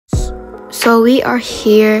So we are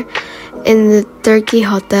here in the Turkey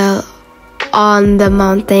Hotel on the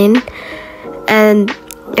mountain, and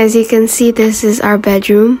as you can see, this is our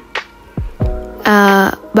bedroom.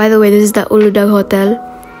 By the way, this is the Uludag Hotel,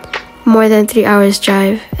 more than 3 hours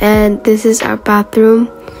drive, and this is our bathroom.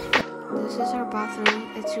 This is our bathroom.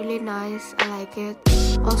 It's really nice. I like it.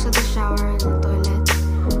 Also the shower and the toilet.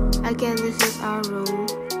 Again, this is our room.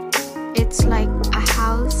 It's like a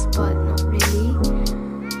house, but not really.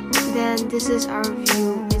 Then this is our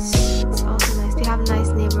view. It's also nice. We have a nice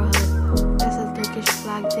neighborhood. There's a Turkish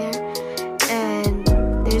flag there, and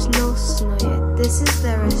there's no snow yet. This is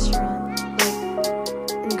the restaurant, like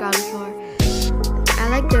in ground floor. I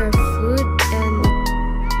like their food and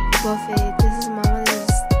buffet. This is Mama. This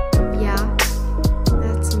is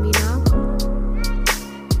that's me now.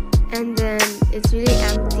 And then it's really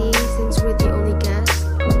empty since we're the only guests.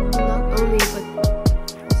 Not only, but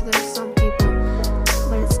also there's some people,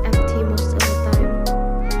 but it's empty most of the time.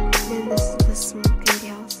 Then this is the smoke in the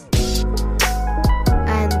house.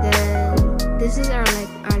 And then this is our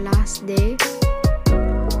last day.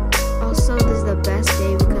 Also, this is the best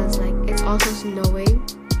day because it's also snowing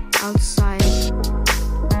outside.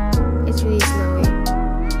 It's really snowing.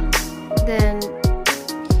 Then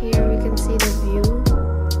here we can see the view,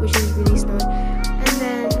 which is really snowing. And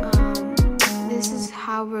then this is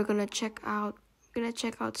how we're gonna check out. We're gonna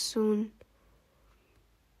check out soon.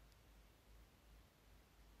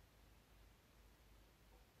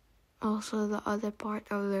 Also the other part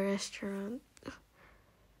of the restaurant.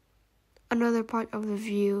 Another part of the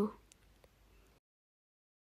view.